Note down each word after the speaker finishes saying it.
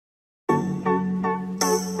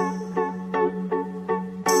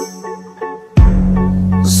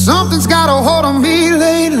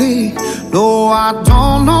I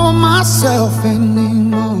don't know myself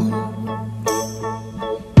anymore.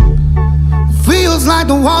 Feels like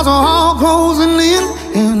the walls are all closing in,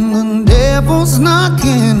 and the devil's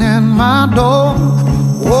knocking at my door.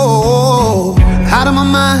 Whoa, out of my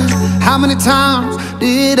mind. How many times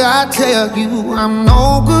did I tell you I'm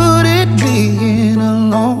no good at being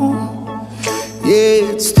alone?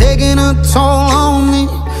 Yeah, it's taking a toll on me,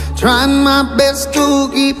 trying my best to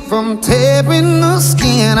keep from tearing the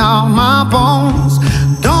skin off my bones.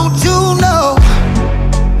 Don't you know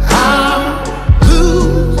I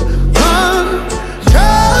lose control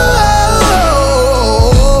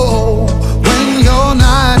when you're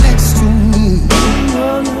not next to me?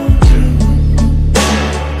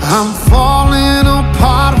 I'm falling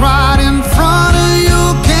apart right in front of you.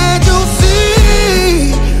 Can't you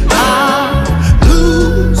see? I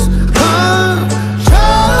lose control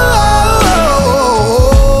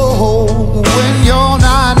when you're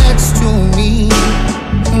not next to me.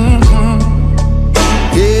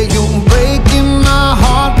 Yeah, you're breaking my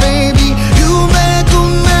heart, baby. You make a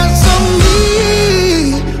mess of me.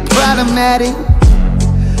 Problematic.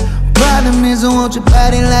 Problem is I want your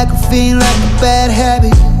body like a fiend, like a bad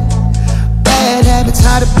habit. Bad habits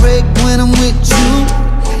hard to break when I'm with you.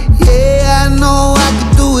 Yeah, I know I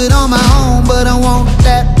can do it on my own, but I want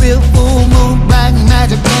that real full moon, black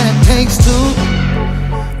magic, and it takes two.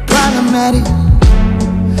 Problematic.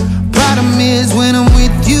 Problem is when I'm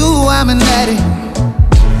with you, I'm an addict,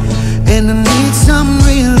 and I need some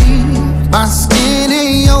relief. My skin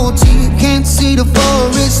and your teeth, can't see the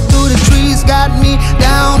forest through the trees. Got me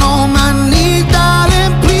down on my knees,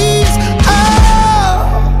 darling, please.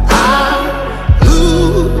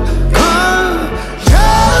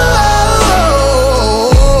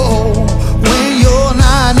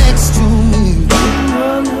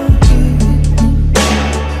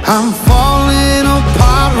 I'm falling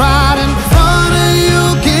apart right in front of you.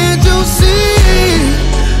 Can't you see?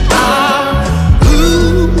 I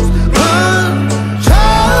lose control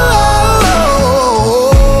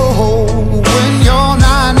when you're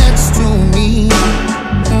not next to me.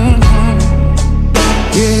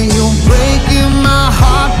 Yeah, you're breaking my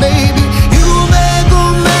heart, baby. You make a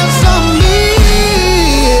mess of me.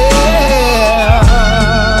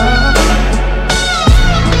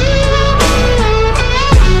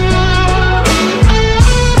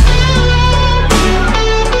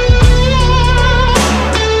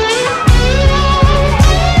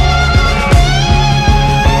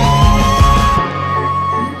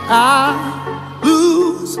 I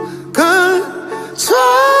lose control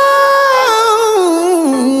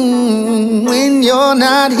when you're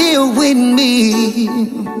not here with me.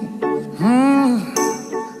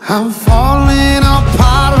 I'm falling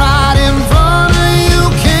apart.